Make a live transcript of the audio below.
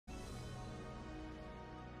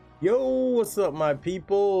Yo, what's up, my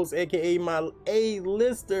peoples, aka my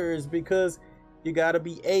A-listers, because you gotta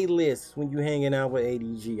be A-list when you hanging out with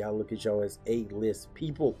ADG. I look at y'all as A-list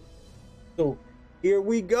people. So here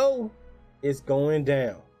we go. It's going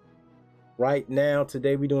down right now.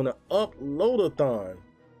 Today we're doing an uploadathon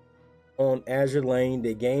on Azur Lane.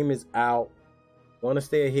 The game is out. Want to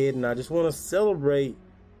stay ahead, and I just want to celebrate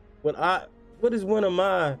what is one of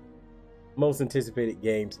my most anticipated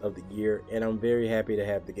games of the year, and I'm very happy to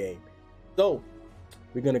have the game. So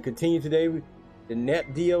we're going to continue today. The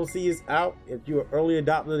NEP DLC is out. If you're an early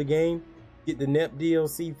adopter of the game, get the NEP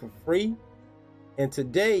DLC for free. And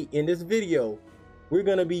today in this video, we're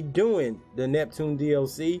going to be doing the Neptune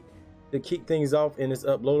DLC to kick things off in this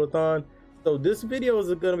uploadathon. So this video is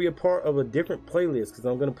going to be a part of a different playlist, because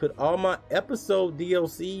I'm going to put all my episode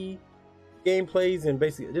DLC gameplays and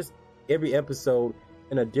basically just every episode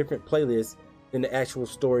in a different playlist than the actual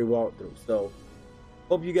story walkthrough. So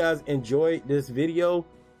hope you guys enjoyed this video.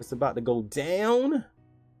 It's about to go down.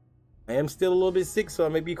 I am still a little bit sick, so I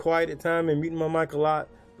may be quiet at time and muting my mic a lot,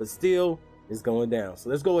 but still it's going down. So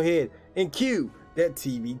let's go ahead and cue that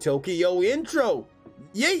TV Tokyo intro.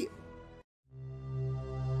 Yeah.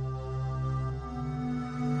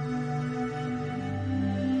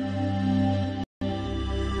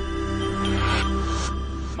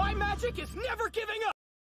 My magic is never giving up.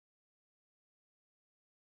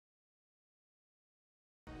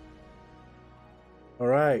 All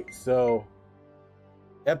right, so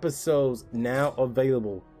episodes now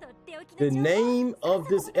available. The name of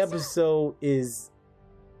this episode is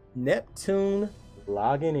Neptune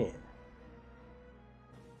Logging In.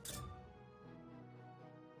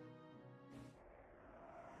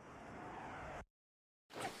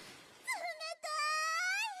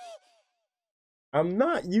 I'm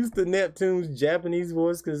not used to Neptune's Japanese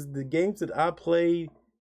voice because the games that I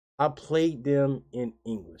played them in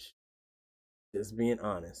English. Just being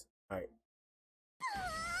honest. All right.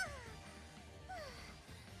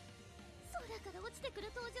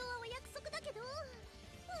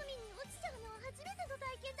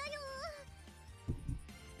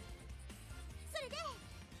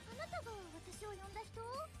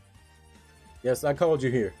 Yes, I called you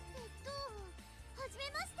here.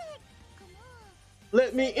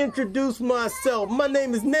 Let me introduce myself. My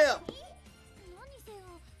name is Nep.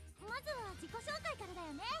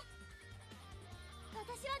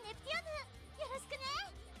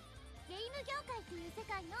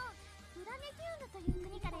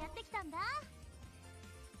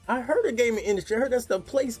 I heard the gaming industry. I heard that's the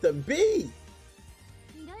place to be.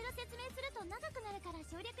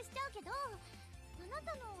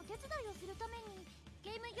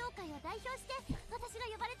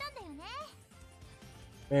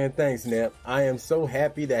 Man, thanks, Nep. I am so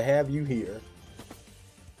happy to have you here.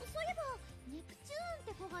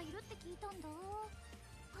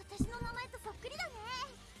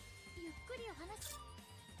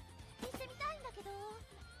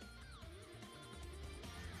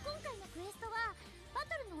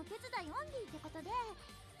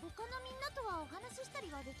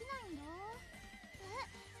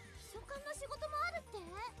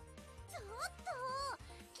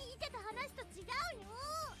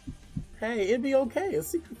 Hey, it'd be okay. A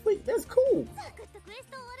secret fleet. That's cool.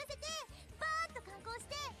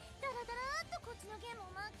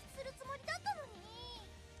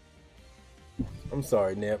 I'm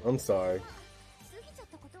sorry, Nep. I'm sorry.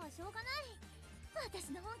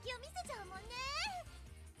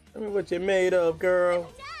 Tell me what you're made of, girl.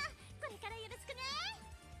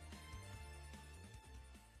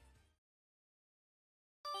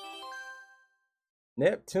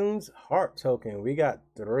 Neptune's heart token. We got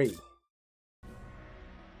 3.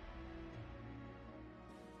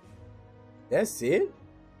 That's it?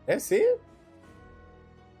 That's it?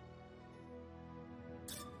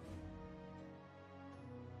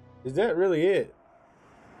 Is that really it?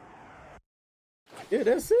 Yeah,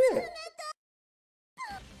 that's it.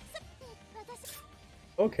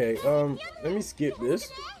 Okay, let me skip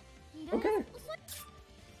this. Okay.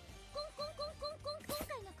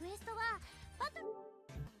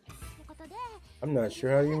 I'm not sure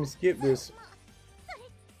how you even skip this.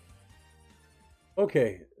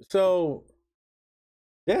 Okay, so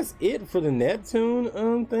that's it for the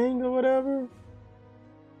Neptune thing or whatever.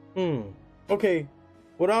 Okay,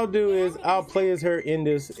 what I'll do is I'll play as her in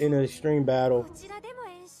a stream battle,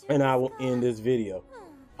 and I will end this video.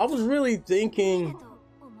 I was really thinking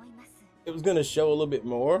it was gonna show a little bit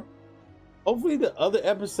more. Hopefully the other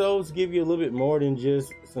episodes give you a little bit more than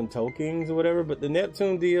just some tokens or whatever, but the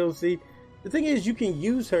Neptune DLC, the thing is you can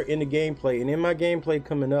use her in the gameplay, and in my gameplay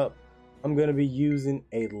coming up, I'm gonna be using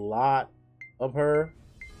a lot of her.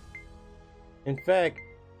 In fact,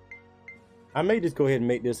 I may just go ahead and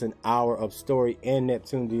make this an hour of story and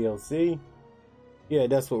Neptune DLC. Yeah,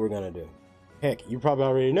 that's what we're gonna do. Heck, you probably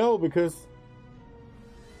already know because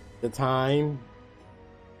the time,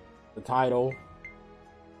 the title.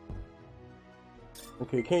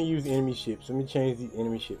 Okay, can't use enemy ships. Let me change these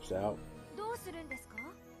enemy ships out.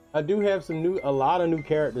 I do have a lot of new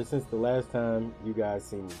characters since the last time you guys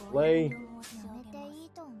seen me play.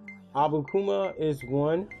 Abukuma is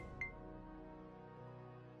one.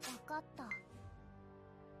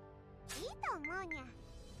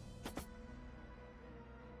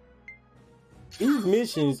 These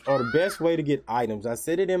missions are the best way to get items. I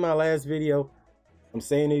said it in my last video. I'm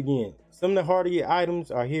saying it again. Some of the harder to get items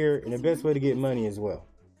are here, and the best way to get money as well.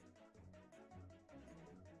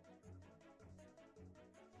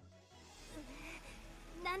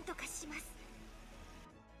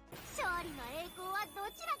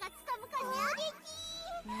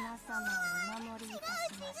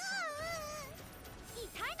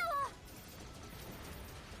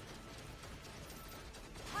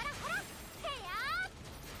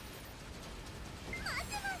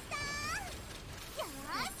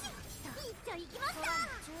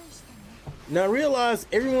 Now realize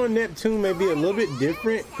everyone Neptune may be a little bit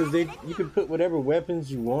different because you can put whatever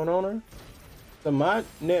weapons you want on her. So my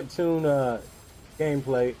Neptune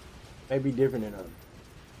gameplay may be different than others.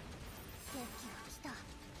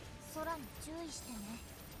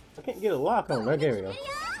 I can't get a lock on. Right, there we go.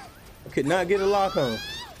 I could not get a lock on.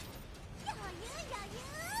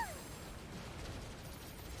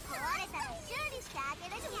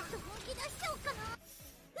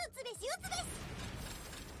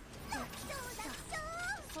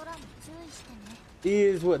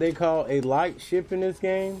 Is what they call a light ship in this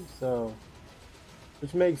game, so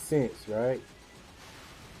which makes sense, right?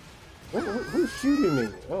 Who's shooting me?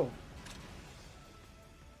 Oh.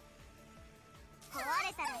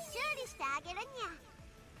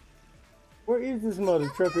 Where is this mother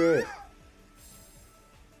trucker at?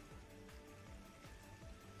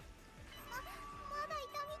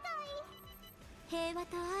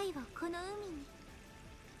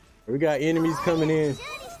 We got enemies coming in.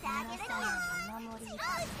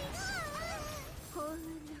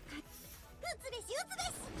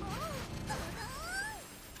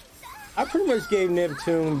 I pretty much gave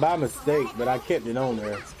Neptune by mistake, but I kept it on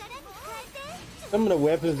there. Some of the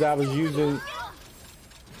weapons I was using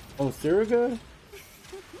on Siriga,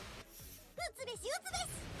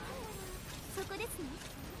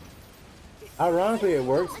 ironically it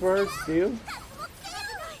works for her still,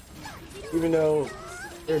 even though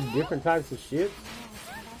there are different types of ships.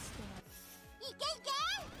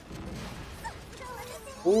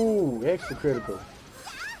 Ooh, extra critical.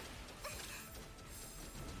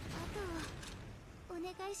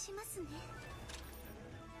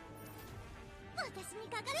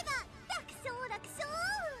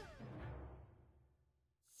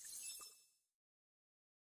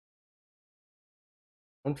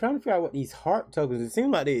 I'm trying to figure out what these heart tokens. It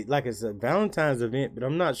seems like it's a Valentine's event, but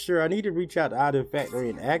I'm not sure. I need to reach out to either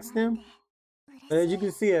factory and ask them. But as you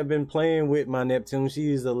can see, I've been playing with my Neptune.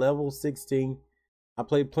 She is a level 16. I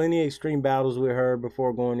played plenty of extreme battles with her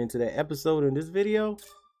before going into that episode in this video.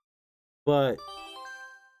 But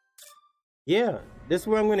yeah, this is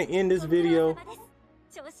where I'm going to end this video.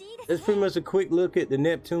 It's pretty much a quick look at the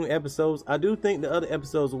Neptune episodes. I do think the other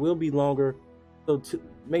episodes will be longer, so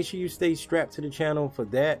make sure you stay strapped to the channel for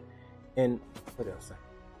that. And what else?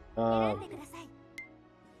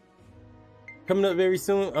 Coming up very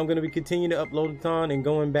soon, I'm going to be continuing to upload a ton and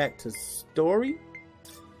going back to story.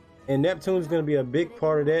 And Neptune is going to be a big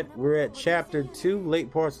part of that. We're at chapter 2,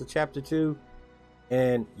 late parts of chapter 2.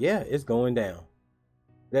 And yeah, it's going down.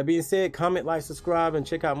 That being said, comment, like, subscribe, and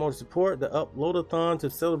check out more to support the uploadathon to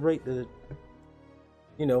celebrate the,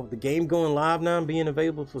 the game going live now and being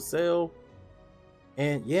available for sale.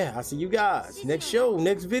 And yeah, I'll see you guys next show,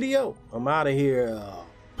 next video. I'm out of here.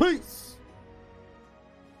 Peace.